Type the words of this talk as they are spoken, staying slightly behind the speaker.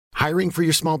Hiring for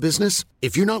your small business?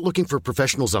 If you're not looking for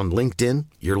professionals on LinkedIn,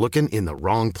 you're looking in the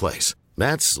wrong place.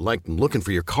 That's like looking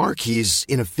for your car keys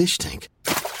in a fish tank.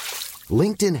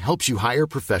 LinkedIn helps you hire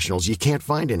professionals you can't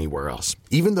find anywhere else,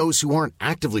 even those who aren't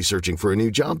actively searching for a new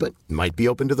job but might be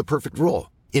open to the perfect role.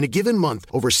 In a given month,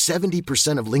 over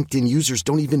 70% of LinkedIn users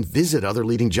don't even visit other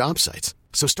leading job sites.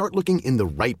 So start looking in the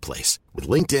right place. With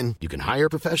LinkedIn, you can hire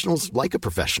professionals like a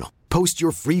professional. Post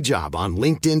your free job on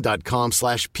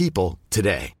linkedin.com/people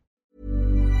today.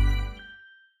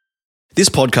 This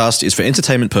podcast is for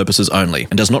entertainment purposes only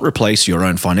and does not replace your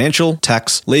own financial,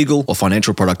 tax, legal, or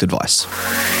financial product advice.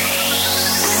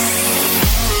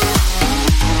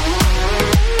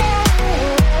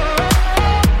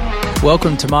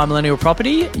 Welcome to My Millennial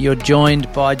Property. You're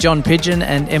joined by John Pidgeon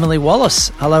and Emily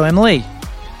Wallace. Hello, Emily.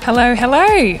 Hello,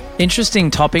 hello. Interesting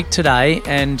topic today,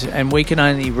 and we can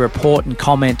only report and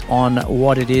comment on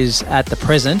what it is at the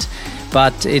present,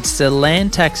 but it's the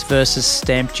land tax versus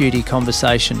stamp duty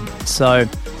conversation. So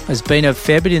there's been a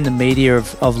fair bit in the media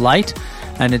of late,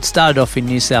 and it started off in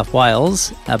New South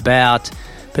Wales about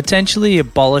potentially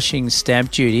abolishing stamp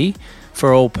duty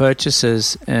for all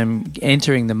purchasers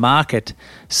entering the market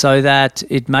so that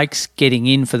it makes getting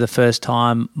in for the first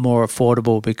time more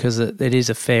affordable, because it is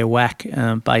a fair whack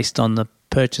based on the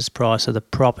purchase price of the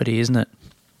property, isn't it?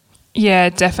 Yeah,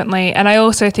 definitely. And I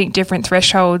also think different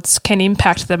thresholds can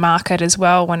impact the market as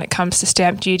well when it comes to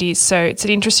stamp duties. So it's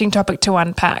an interesting topic to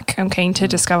unpack. I'm keen to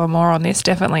discover more on this,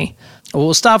 definitely. Well,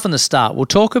 we'll start from the start. We'll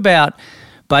talk about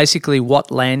basically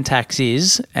what land tax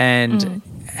is and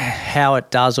how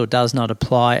it does or does not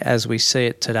apply as we see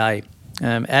it today.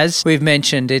 As we've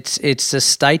mentioned, it's a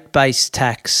state-based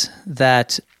tax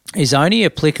that is only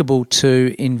applicable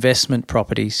to investment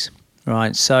properties,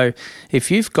 right? So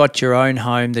if you've got your own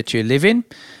home that you live in,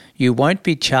 you won't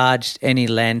be charged any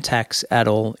land tax at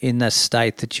all in the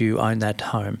state that you own that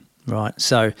home, right?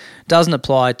 So it doesn't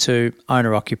apply to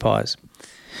owner-occupiers.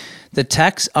 The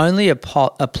tax only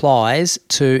applies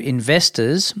to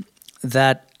investors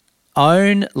that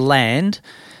own land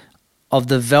of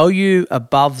the value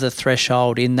above the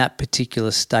threshold in that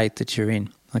particular state that you're in.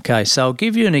 Okay, so I'll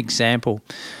give you an example.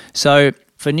 So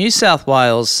for New South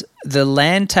Wales, the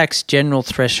land tax general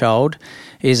threshold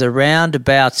is around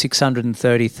about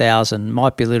 630,000,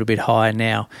 might be a little bit higher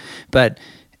now. But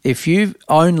if you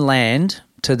own land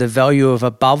to the value of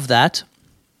above that,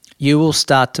 you will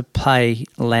start to pay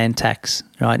land tax,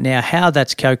 right? Now, how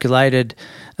that's calculated,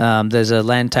 there's a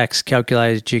land tax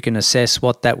calculator that you can assess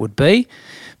what that would be.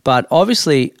 But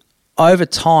obviously, over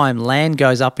time, land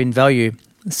goes up in value.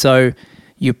 So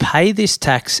you pay this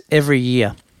tax every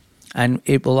year, and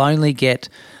it will only get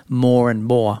more and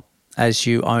more as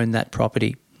you own that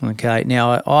property, okay?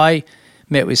 Now, I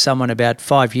met with someone about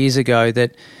 5 years ago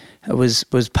that was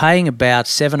paying about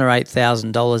 $7,000 or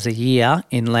 $8,000 a year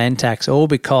in land tax, all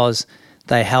because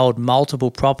they held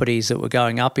multiple properties that were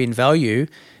going up in value,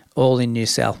 all in New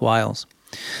South Wales.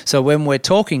 So when we're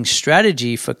talking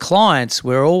strategy for clients,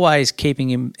 we're always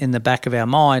keeping in the back of our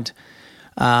mind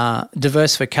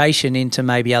diversification into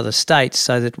maybe other states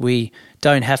so that we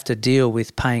don't have to deal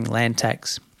with paying land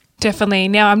tax. Definitely.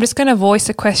 Now, I'm just going to voice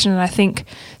a question, and I think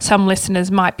some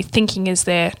listeners might be thinking as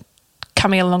they're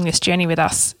coming along this journey with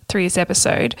us through this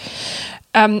episode.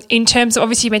 In terms of,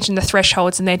 obviously you mentioned the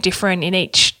thresholds and they're different in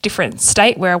each different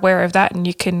state. We're aware of that, and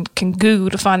you can Google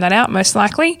to find that out most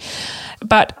likely.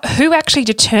 But who actually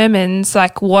determines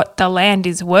like what the land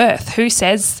is worth? Who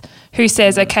says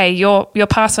okay, your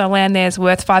parcel of land there is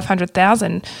worth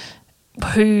 500,000?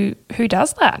 Who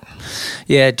does that?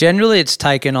 Yeah, generally it's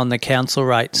taken on the council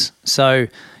rates. So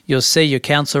you'll see your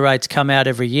council rates come out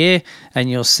every year, and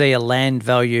you'll see a land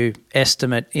value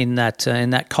estimate in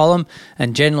that column.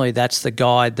 And generally, that's the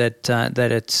guide that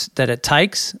it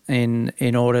takes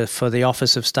in order for the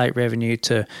Office of State Revenue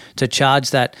to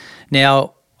charge that.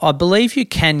 Now, I believe you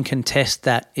can contest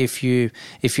that if you're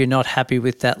not happy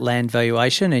with that land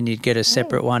valuation, and you'd get a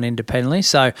separate one independently.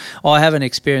 So I haven't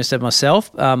experienced it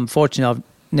myself. Fortunately, I've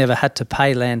never had to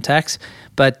pay land tax,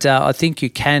 but I think you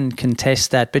can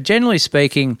contest that. But generally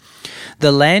speaking,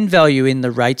 the land value in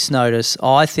the rates notice,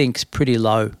 I think, is pretty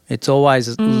low. It's always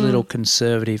a little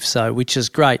conservative, so which is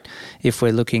great if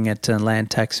we're looking at land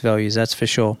tax values, that's for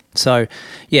sure. So,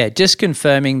 yeah, just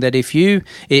confirming that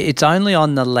it's only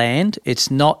on the land, it's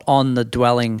not on the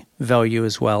dwelling value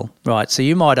as well, right? So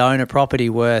you might own a property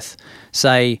worth,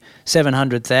 say,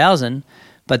 $700,000,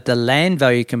 but the land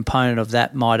value component of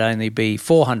that might only be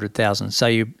 $400,000. So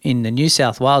you, in the New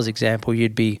South Wales example,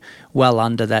 you'd be well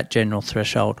under that general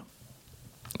threshold.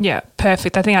 Yeah,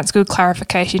 perfect. I think that's good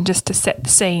clarification just to set the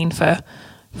scene for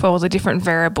for all the different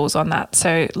variables on that.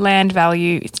 So land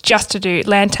value,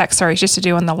 land tax is just to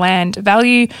do on the land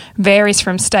value, varies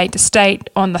from state to state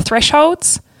on the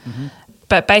thresholds. Mm-hmm.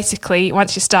 But basically,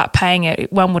 once you start paying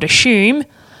it, one would assume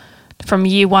from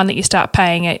year one that you start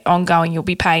paying it ongoing, you'll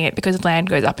be paying it because land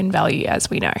goes up in value, as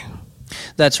we know.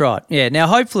 That's right. Yeah. Now,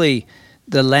 hopefully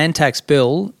the land tax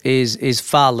bill is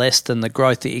far less than the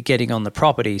growth that you're getting on the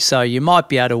property. So you might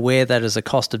be able to wear that as a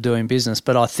cost of doing business.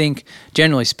 But I think,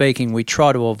 generally speaking, we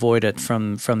try to avoid it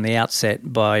from the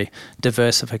outset by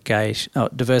diversification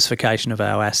of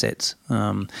our assets.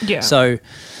 So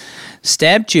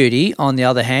stamp duty, on the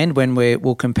other hand, when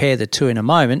we'll compare the two in a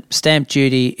moment, stamp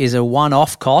duty is a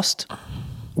one-off cost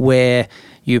where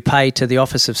you pay to the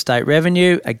Office of State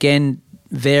Revenue. Again,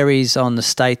 varies on the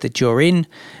state that you're in,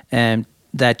 and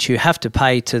that you have to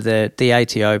pay to the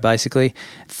ATO basically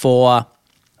for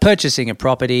purchasing a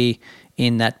property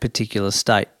in that particular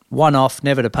state. One off,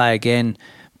 never to pay again,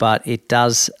 but it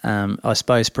does, I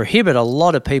suppose, prohibit a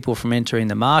lot of people from entering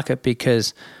the market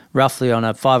because roughly on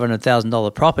a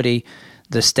 $500,000 property,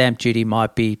 the stamp duty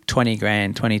might be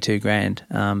 $20,000,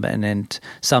 $22,000, and then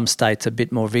some states are a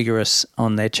bit more vigorous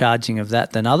on their charging of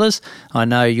that than others. I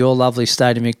know your lovely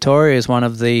state of Victoria is one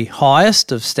of the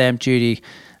highest of stamp duty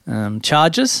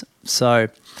charges. So,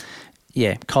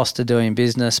 yeah, cost of doing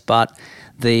business. But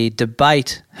the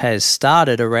debate has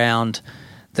started around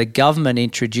the government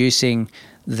introducing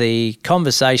the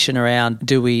conversation around,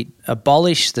 do we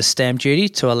abolish the stamp duty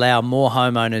to allow more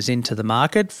homeowners into the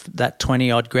market, that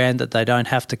 20-odd grand that they don't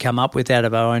have to come up with out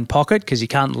of our own pocket because you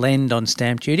can't lend on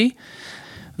stamp duty,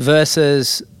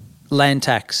 versus land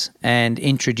tax and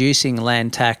introducing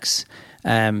land tax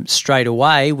straight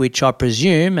away, which I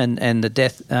presume, and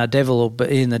the devil will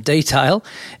be in the detail,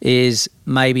 is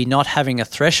maybe not having a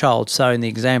threshold. So in the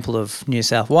example of New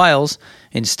South Wales,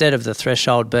 instead of the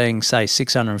threshold being, say,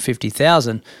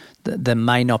 650,000, there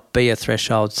may not be a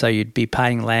threshold. So you'd be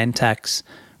paying land tax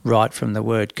right from the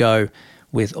word go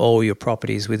with all your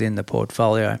properties within the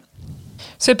portfolio.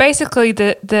 So basically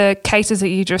the cases that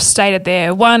you just stated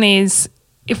there, one is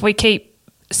if we keep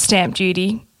stamp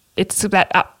duty, it's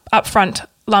that upfront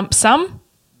lump sum.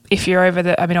 If you're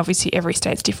over obviously every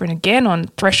state's different again on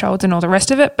thresholds and all the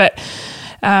rest of it, but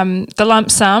the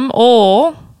lump sum,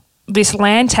 or this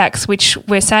land tax, which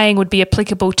we're saying would be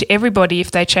applicable to everybody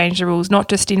if they change the rules, not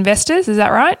just investors. Is that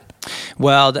right?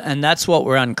 Well, and that's what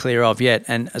we're unclear of yet,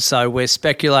 and so we're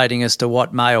speculating as to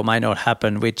what may or may not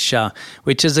happen, which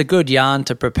is a good yarn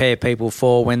to prepare people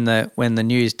for when the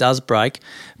news does break.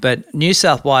 But New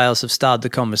South Wales have started the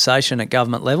conversation at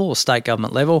government level or state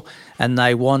government level, and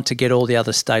they want to get all the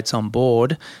other states on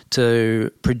board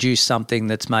to produce something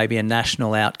that's maybe a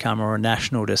national outcome or a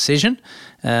national decision.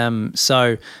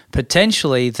 So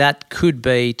potentially that could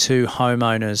be to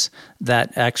homeowners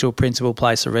that actual principal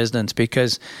place of residence,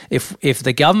 because if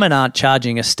the government aren't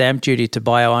charging a stamp duty to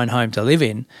buy our own home to live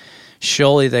in,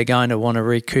 surely they're going to want to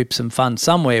recoup some funds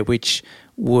somewhere, which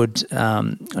would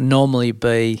normally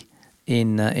be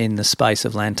in the space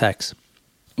of land tax.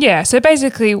 Yeah, so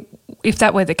basically if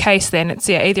that were the case, then it's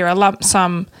either a lump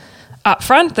sum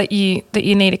upfront that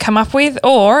you need to come up with,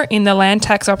 or in the land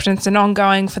tax option, it's an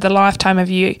ongoing for the lifetime of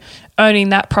you owning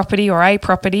that property or a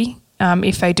property,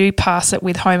 if they do pass it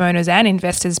with homeowners and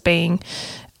investors being,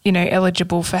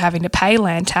 eligible for having to pay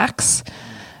land tax.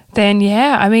 Then,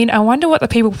 I wonder what the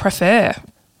people prefer.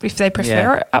 If they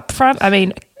prefer it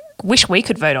upfront, wish we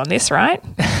could vote on this, right?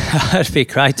 It'd be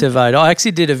great to vote. I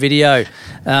actually did a video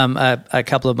a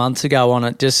couple of months ago on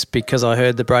it just because I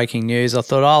heard the breaking news. I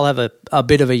thought I'll have a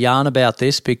bit of a yarn about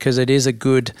this because it is a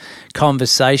good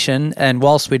conversation. And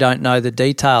whilst we don't know the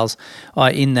details,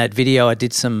 in that video I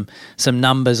did some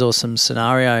numbers or some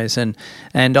scenarios. And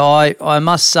I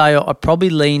must say I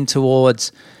probably lean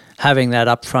towards having that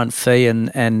upfront fee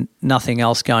and nothing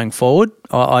else going forward.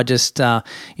 I just,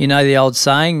 the old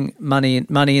saying, money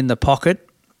in the pocket,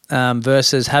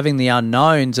 versus having the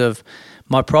unknowns of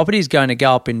my property is going to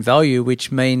go up in value,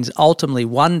 which means ultimately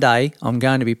one day I'm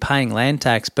going to be paying land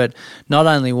tax, but not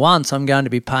only once, I'm going to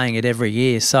be paying it every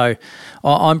year. So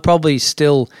I'm probably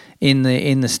still in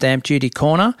the stamp duty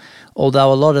corner,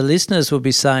 although a lot of listeners will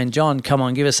be saying, John, come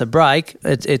on, give us a break.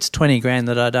 It's 20 grand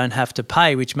that I don't have to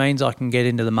pay, which means I can get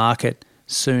into the market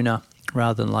sooner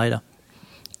rather than later.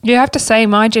 You have to say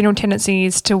my general tendency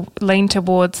is to lean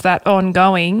towards that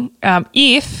ongoing,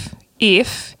 if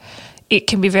it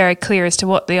can be very clear as to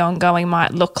what the ongoing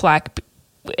might look like.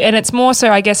 And it's more so,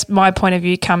 I guess, my point of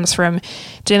view comes from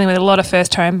dealing with a lot of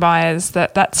first home buyers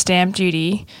that stamp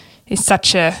duty is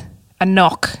such a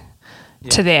knock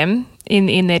to them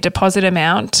in their deposit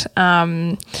amount,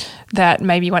 that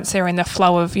maybe once they're in the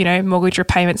flow of, mortgage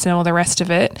repayments and all the rest of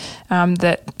it,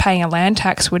 that paying a land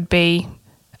tax would be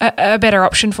a better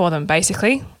option for them,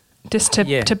 basically, just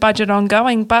to budget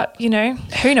ongoing. But,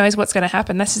 who knows what's going to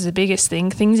happen? This is the biggest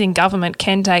thing. Things in government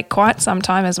can take quite some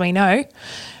time, as we know,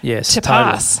 to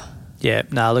pass. Yeah,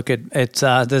 no, look, it's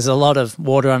there's a lot of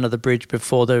water under the bridge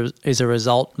before there is a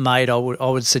result made, I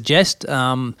would suggest.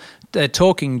 They're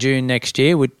talking June next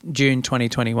year, with June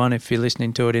 2021, if you're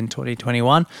listening to it in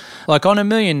 2021. Like on $1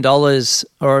 million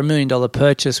or $1 million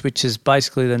purchase, which is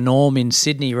basically the norm in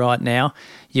Sydney right now,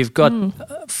 you've got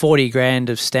 40 grand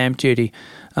of stamp duty.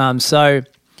 So,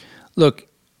 look,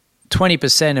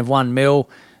 20% of $1 million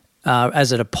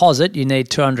as a deposit, you need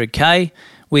 200K.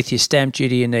 With your stamp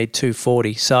duty, you need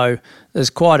 240. So there's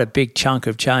quite a big chunk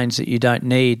of change that you don't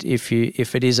need if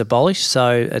it is abolished.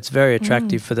 So it's very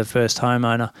attractive for the first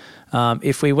homeowner.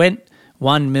 If we went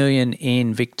 1 million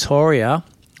in Victoria,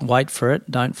 wait for it,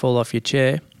 don't fall off your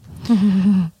chair.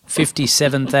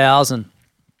 57,000.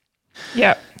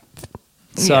 Yep.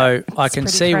 So I can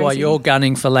see why you're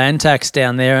gunning for land tax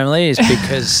down there, Emily, is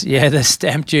because the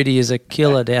stamp duty is a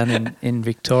killer down in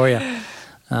Victoria.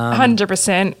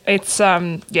 100%.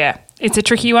 It's a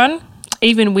tricky one,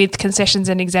 even with concessions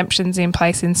and exemptions in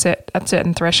place at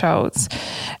certain thresholds.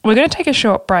 We're going to take a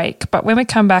short break, but when we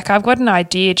come back, I've got an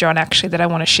idea, John, actually, that I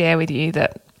want to share with you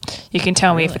that you can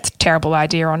tell me if it's a terrible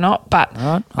idea or not, but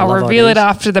right. I'll reveal it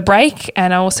after the break,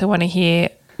 and I also want to hear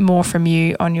more from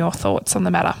you on your thoughts on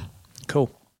the matter. Cool.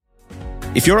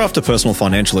 If you're after personal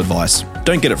financial advice,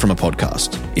 don't get it from a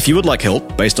podcast. If you would like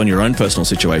help based on your own personal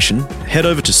situation, head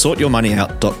over to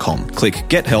sortyourmoneyout.com, click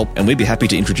Get Help, and we'd be happy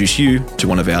to introduce you to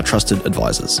one of our trusted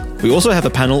advisors. We also have a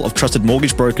panel of trusted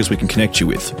mortgage brokers we can connect you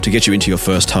with to get you into your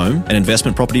first home, an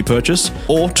investment property purchase,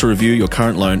 or to review your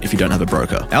current loan if you don't have a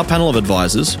broker. Our panel of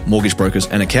advisors, mortgage brokers,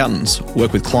 and accountants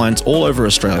work with clients all over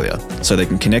Australia so they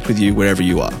can connect with you wherever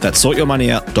you are. That's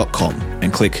sortyourmoneyout.com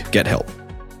and click Get Help.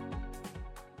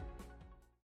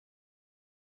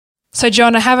 So,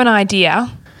 John, I have an idea.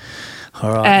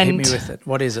 All right, hit me with it.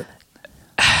 What is it?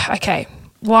 Okay,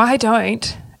 why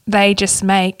don't they just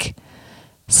make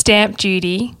stamp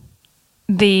duty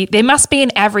there must be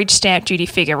an average stamp duty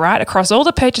figure, right? Across all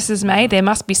the purchases made, there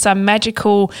must be some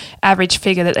magical average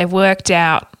figure that they've worked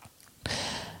out.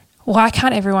 Why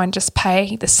can't everyone just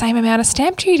pay the same amount of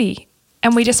stamp duty?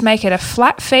 And we just make it a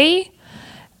flat fee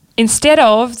instead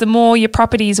of the more your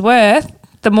property's worth,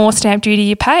 the more stamp duty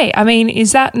you pay. I mean,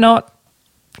 is that not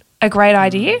a great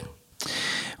idea?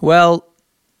 Well,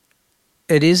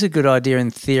 it is a good idea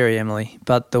in theory, Emily,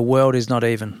 but the world is not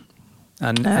even,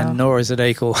 and nor is it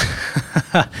equal.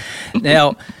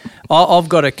 Now, I've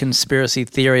got a conspiracy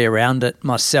theory around it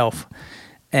myself,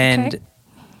 and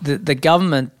the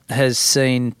government has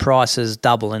seen prices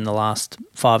double in the last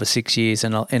 5 or 6 years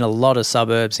in a lot of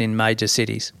suburbs in major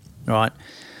cities, right?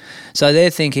 So they're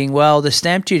thinking, well, the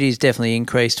stamp duty is definitely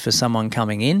increased for someone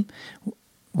coming in.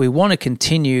 We want to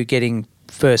continue getting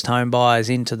first home buyers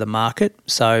into the market,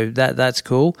 so that's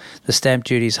cool. The stamp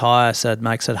duty is higher, so it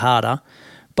makes it harder.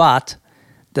 But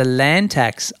the land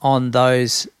tax on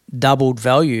those doubled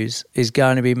values is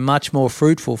going to be much more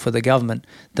fruitful for the government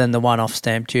than the one-off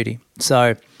stamp duty.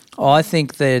 So I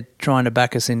think they're trying to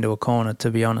back us into a corner,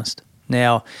 to be honest.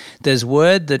 Now, there's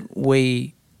word that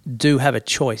we do have a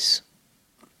choice.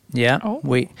 Yeah,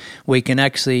 we can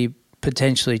actually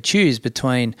potentially choose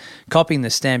between copying the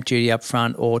stamp duty up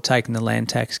front or taking the land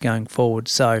tax going forward.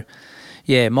 So,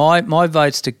 yeah, my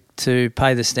vote's to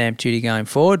pay the stamp duty going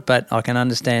forward, but I can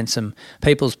understand some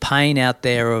people's pain out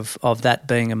there of that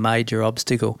being a major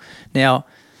obstacle. Now,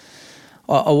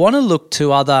 I want to look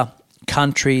to other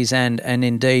countries and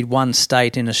indeed one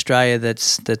state in Australia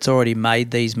that's already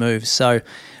made these moves. So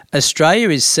Australia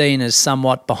is seen as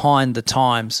somewhat behind the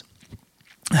times,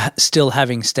 still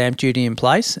having stamp duty in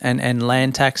place, and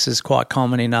land tax is quite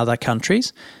common in other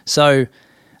countries. So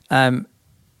in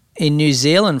New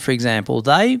Zealand, for example,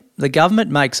 the government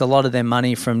makes a lot of their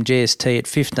money from GST at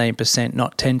 15%,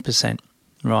 not 10%,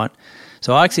 right?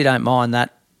 So I actually don't mind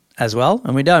that as well,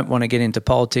 and we don't want to get into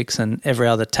politics and every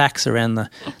other tax around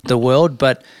the world,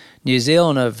 but New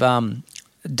Zealand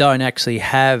don't actually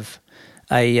have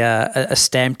a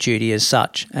stamp duty as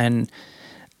such, and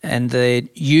the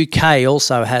UK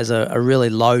also has a really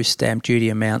low stamp duty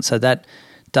amount, so that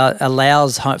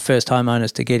allows first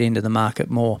homeowners to get into the market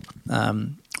more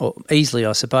or easily,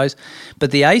 I suppose. But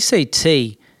the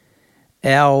ACT,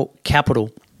 our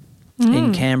capital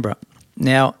in Canberra,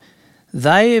 now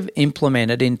they have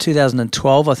implemented in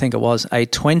 2012, I think it was, a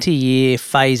 20-year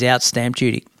phase-out stamp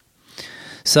duty.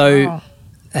 So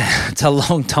It's a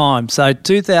long time. So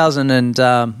 2000 and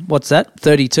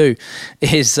 32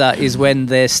 is when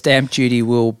their stamp duty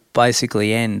will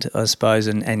basically end, I suppose,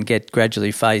 and get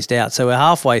gradually phased out. So we're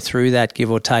halfway through that, give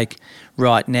or take,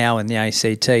 right now in the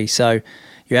ACT. So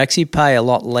you actually pay a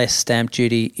lot less stamp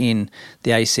duty in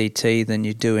the ACT than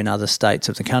you do in other states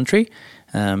of the country.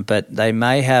 But they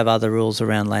may have other rules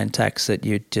around land tax that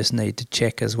you just need to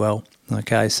check as well.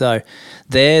 Okay, so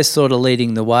they're sort of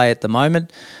leading the way at the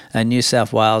moment, and New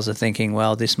South Wales are thinking,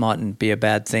 well, this mightn't be a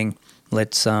bad thing.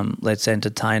 Let's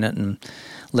entertain it and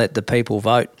let the people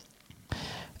vote.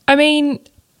 I mean,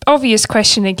 obvious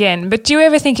question again, but do you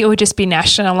ever think it would just be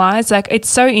nationalised? Like, it's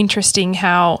so interesting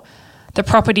how the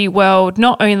property world,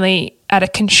 not only at a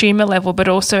consumer level but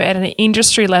also at an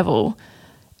industry level,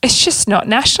 it's just not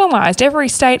nationalised. Every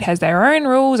state has their own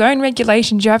rules, own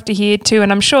regulations you have to adhere to,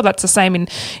 and I'm sure that's the same in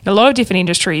a lot of different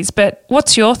industries. But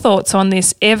what's your thoughts on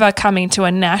this ever coming to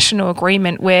a national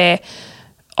agreement where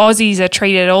Aussies are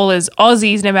treated all as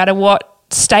Aussies no matter what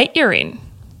state you're in?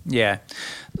 Yeah.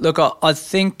 Look, I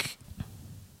think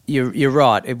you're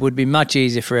right. It would be much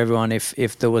easier for everyone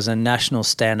if there was a national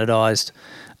standardised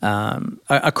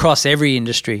across every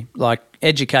industry. Like,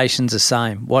 education's the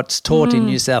same. What's taught in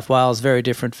New South Wales very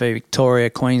different for Victoria,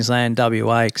 Queensland,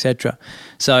 WA, etc.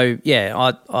 So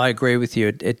yeah, I agree with you.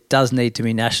 It does need to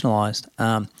be nationalised.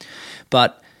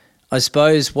 But I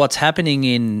suppose what's happening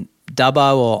in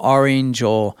Dubbo or Orange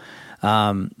or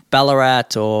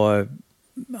Ballarat or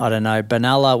I don't know,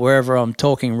 Benalla, wherever I'm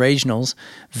talking regionals,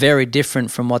 very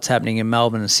different from what's happening in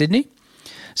Melbourne and Sydney.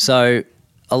 So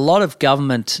a lot of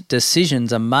government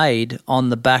decisions are made on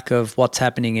the back of what's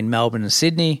happening in Melbourne and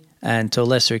Sydney, and to a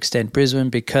lesser extent Brisbane,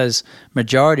 because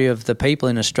majority of the people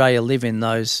in Australia live in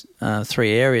those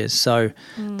three areas. So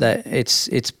that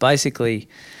it's basically,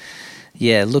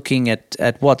 looking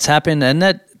at what's happened, and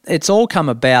that it's all come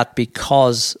about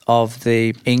because of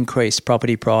the increased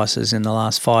property prices in the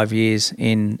last 5 years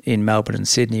in Melbourne and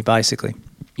Sydney, basically.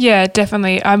 Yeah,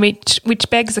 definitely. I mean, which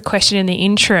begs the question in the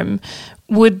interim,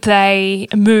 would they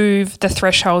move the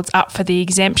thresholds up for the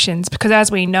exemptions? Because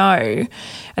as we know,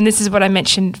 and this is what I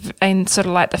mentioned in sort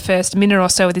of like the first minute or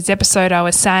so of this episode, I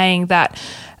was saying that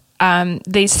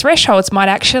these thresholds might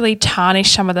actually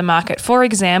tarnish some of the market. For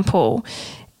example,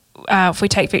 if we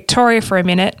take Victoria for a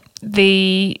minute,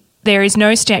 there is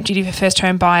no stamp duty for first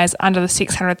home buyers under the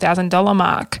 $600,000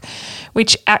 mark,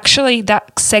 which actually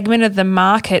that segment of the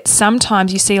market,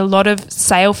 sometimes you see a lot of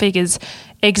sale figures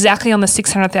exactly on the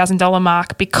 $600,000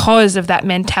 mark because of that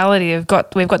mentality of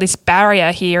we've got this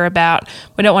barrier here about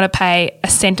we don't want to pay a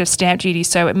cent of stamp duty,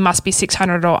 so it must be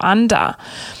 600 or under.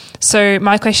 So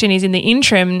my question is, in the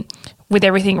interim, with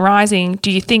everything rising,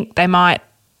 do you think they might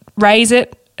raise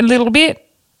it a little bit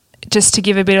just to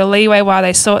give a bit of leeway while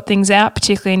they sort things out,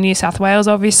 particularly in New South Wales,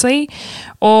 obviously,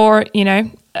 or,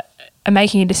 are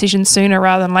making a decision sooner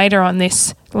rather than later on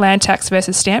this land tax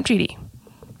versus stamp duty?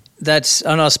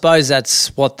 And I suppose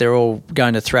that's what they're all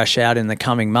going to thrash out in the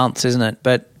coming months, isn't it?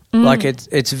 But like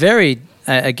it's very,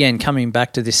 again, coming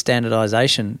back to this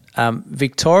standardisation,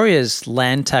 Victoria's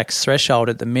land tax threshold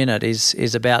at the minute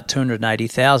is about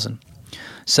 $280,000.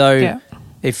 So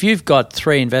if you've got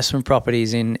 3 investment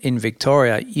properties in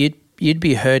Victoria, you'd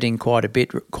be hurting quite a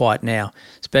bit quite now,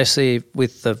 especially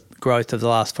with the growth of the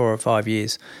last 4 or 5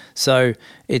 years. So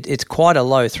it's quite a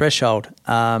low threshold.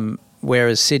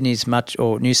 Whereas Sydney's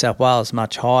or New South Wales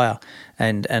much higher,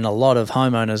 and a lot of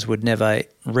homeowners would never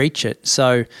reach it.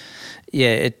 So,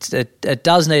 it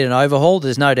does need an overhaul.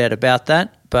 There's no doubt about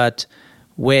that. But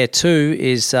where to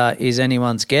is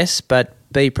anyone's guess. But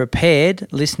be prepared,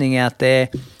 listening out there,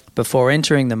 before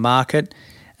entering the market,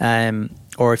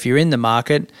 or if you're in the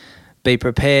market, be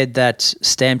prepared that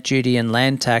stamp duty and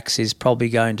land tax is probably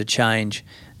going to change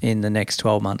in the next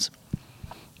 12 months.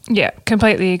 Yeah,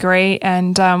 completely agree.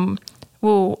 And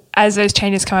as those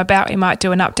changes come about, we might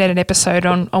do an updated episode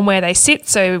on where they sit,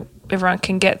 so everyone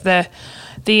can get the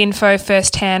info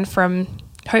firsthand from,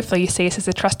 hopefully you see us as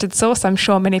a trusted source, I'm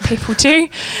sure many people do,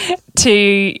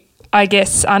 to, I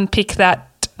guess, unpick that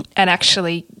and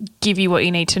actually give you what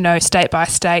you need to know state by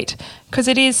state, because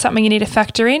it is something you need to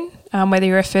factor in, whether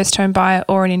you're a first home buyer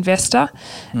or an investor,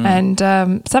 and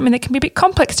something that can be a bit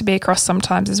complex to be across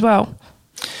sometimes as well.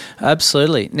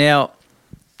 Absolutely. Now,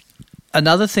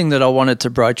 another thing that I wanted to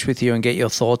broach with you and get your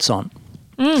thoughts on.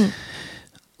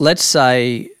 Let's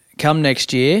say come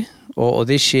next year or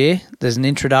this year, there's an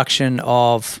introduction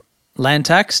of land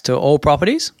tax to all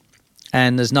properties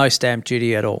and there's no stamp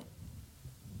duty at all.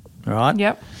 All right?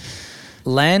 Yep.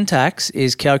 Land tax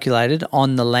is calculated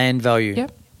on the land value.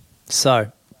 Yep.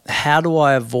 So how do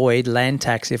I avoid land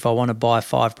tax if I want to buy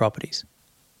 5 properties?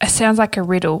 sounds like a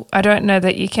riddle. I don't know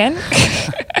that you can.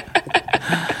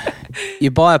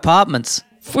 You buy apartments.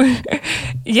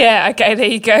 Yeah, okay, there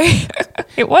you go.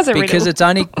 It was a riddle. Because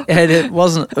it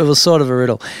was sort of a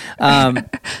riddle.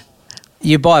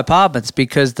 You buy apartments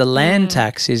because the land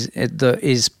tax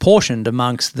is portioned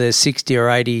amongst the 60 or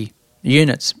 80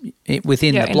 units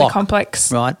within the block. In the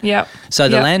complex. Right? Yep. So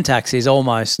the land tax is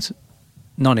almost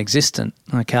non-existent,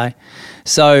 okay?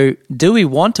 So do we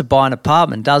want to buy an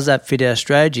apartment? Does that fit our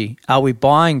strategy? Are we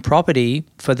buying property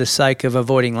for the sake of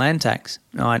avoiding land tax?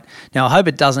 All right. Now, I hope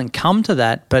it doesn't come to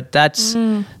that, but that's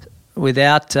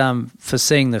without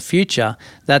foreseeing the future,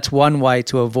 that's one way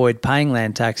to avoid paying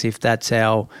land tax if that's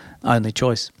our only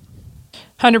choice.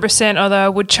 100%, although I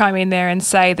would chime in there and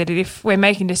say that if we're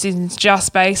making decisions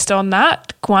just based on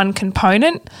that one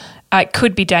component, it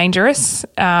could be dangerous.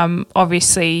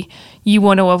 Obviously, you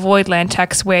want to avoid land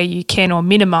tax where you can, or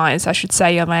minimise, I should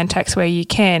say, your land tax where you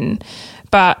can.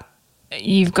 But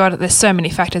there's so many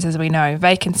factors, as we know: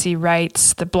 vacancy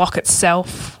rates, the block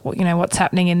itself, what's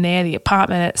happening in there, the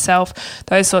apartment itself,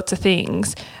 those sorts of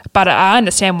things. But I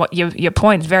understand what your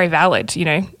point is very valid.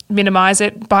 Minimise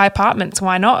it, buy apartments.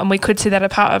 Why not? And we could see that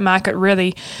apartment market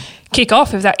really kick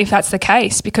off if that's the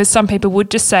case, because some people would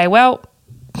just say, well,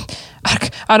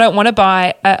 I don't want to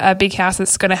buy a big house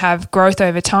that's going to have growth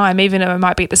over time, even though it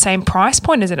might be at the same price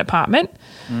point as an apartment,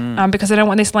 because I don't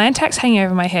want this land tax hanging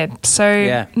over my head. So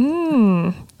that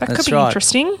could be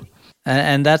interesting.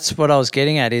 And that's what I was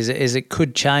getting at is it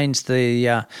could change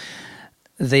the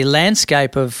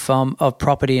landscape of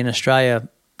property in Australia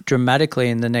dramatically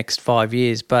in the next 5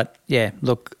 years. But yeah,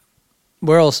 look,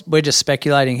 we're just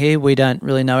speculating here. We don't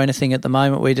really know anything at the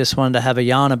moment. We just wanted to have a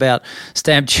yarn about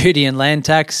stamp duty and land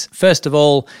tax. First of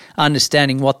all,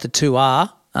 understanding what the two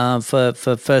are for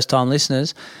first-time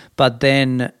listeners, but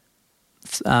then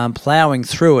ploughing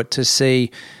through it to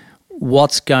see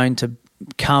what's going to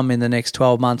come in the next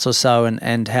 12 months or so,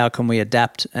 and how can we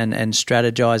adapt and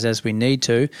strategize as we need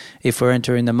to if we're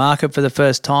entering the market for the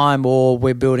first time or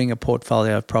we're building a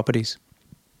portfolio of properties.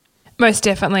 Most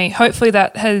definitely. Hopefully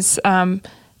that has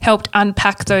helped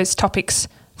unpack those topics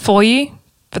for you.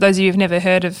 For those of you who've never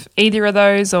heard of either of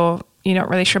those, or you're not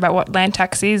really sure about what land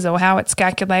tax is or how it's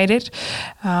calculated.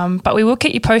 But we will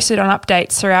keep you posted on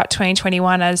updates throughout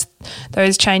 2021 as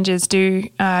those changes do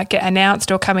get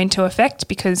announced or come into effect,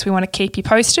 because we want to keep you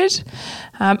posted.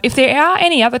 If there are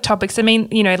any other topics,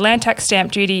 land tax,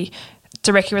 stamp duty,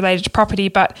 directly related to property,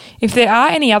 but if there are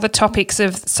any other topics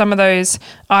of some of those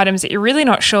items that you're really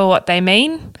not sure what they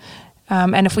mean,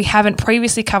 and if we haven't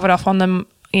previously covered off on them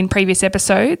in previous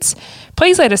episodes,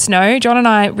 please let us know. John and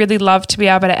I really love to be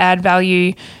able to add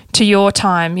value to your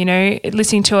time.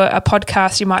 Listening to a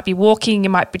podcast, you might be walking, you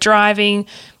might be driving.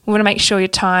 We want to make sure your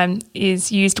time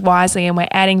is used wisely and we're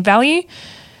adding value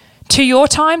to your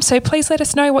time. So please let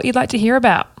us know what you'd like to hear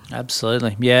about.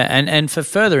 Absolutely. Yeah. And for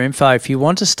further info, if you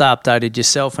want to stay updated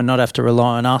yourself and not have to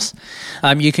rely on us,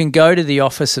 you can go to the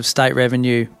Office of State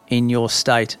Revenue in your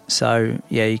state. So,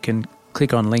 yeah, you can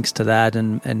click on links to that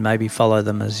and maybe follow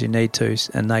them as you need to,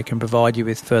 and they can provide you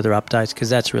with further updates, because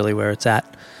that's really where it's at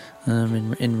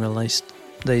in release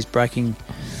these breaking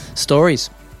stories.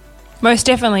 Most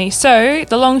definitely. So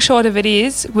the long short of it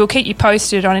is we'll keep you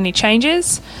posted on any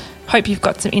changes. Hope you've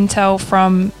got some intel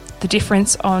from the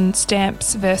difference on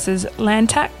stamps versus land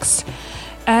tax.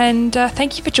 And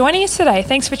thank you for joining us today.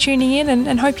 Thanks for tuning in,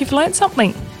 and hope you've learnt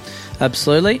something.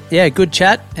 Absolutely. Yeah, good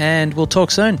chat, and we'll talk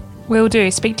soon. Will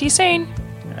do. Speak to you soon.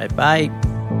 All right, bye.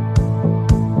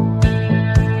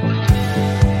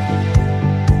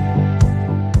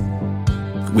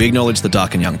 We acknowledge the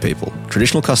Darkin Young people,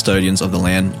 traditional custodians of the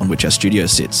land on which our studio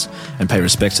sits, and pay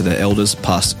respect to their elders,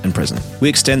 past and present. We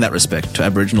extend that respect to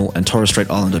Aboriginal and Torres Strait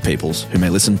Islander peoples who may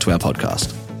listen to our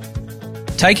podcast.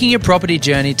 Taking your property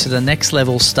journey to the next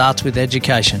level starts with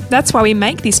education. That's why we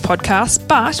make this podcast,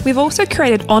 but we've also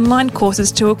created online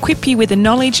courses to equip you with the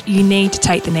knowledge you need to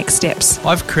take the next steps.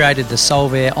 I've created the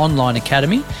Solvair Online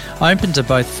Academy, open to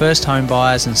both first home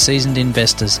buyers and seasoned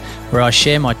investors, where I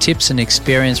share my tips and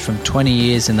experience from 20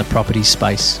 years in the property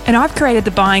space. And I've created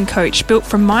the Buying Coach, built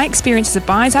from my experience as a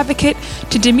buyer's advocate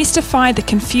to demystify the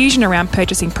confusion around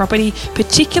purchasing property,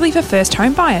 particularly for first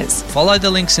home buyers. Follow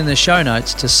the links in the show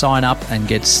notes to sign up and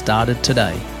get started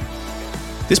today.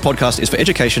 This podcast is for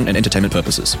education and entertainment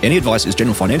purposes. Any advice is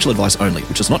general financial advice only,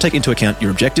 which does not take into account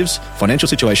your objectives, financial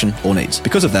situation, or needs.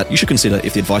 Because of that, you should consider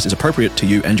if the advice is appropriate to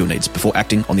you and your needs before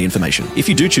acting on the information. If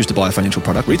you do choose to buy a financial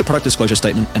product, read the product disclosure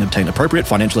statement and obtain appropriate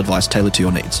financial advice tailored to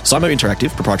your needs. Simo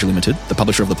Interactive Proprietary Limited, the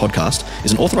publisher of the podcast,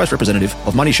 is an authorised representative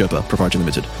of Money Sherpa Proprietary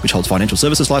Limited, which holds financial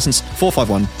services license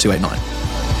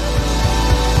 451289.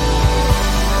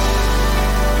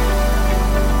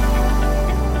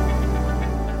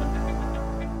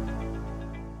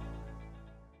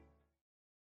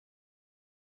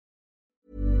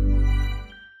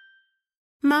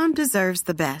 Mom deserves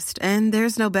the best, and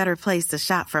there's no better place to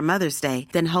shop for Mother's Day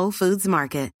than Whole Foods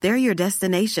Market. They're your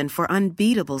destination for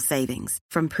unbeatable savings,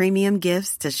 from premium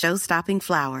gifts to show-stopping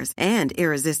flowers and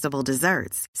irresistible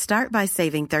desserts. Start by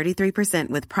saving 33%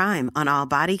 with Prime on all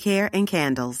body care and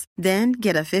candles. Then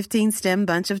get a 15-stem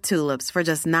bunch of tulips for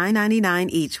just $9.99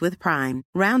 each with Prime.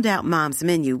 Round out Mom's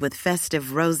menu with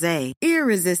festive rosé,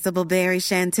 irresistible berry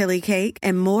chantilly cake,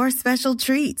 and more special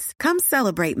treats. Come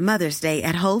celebrate Mother's Day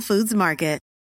at Whole Foods Market.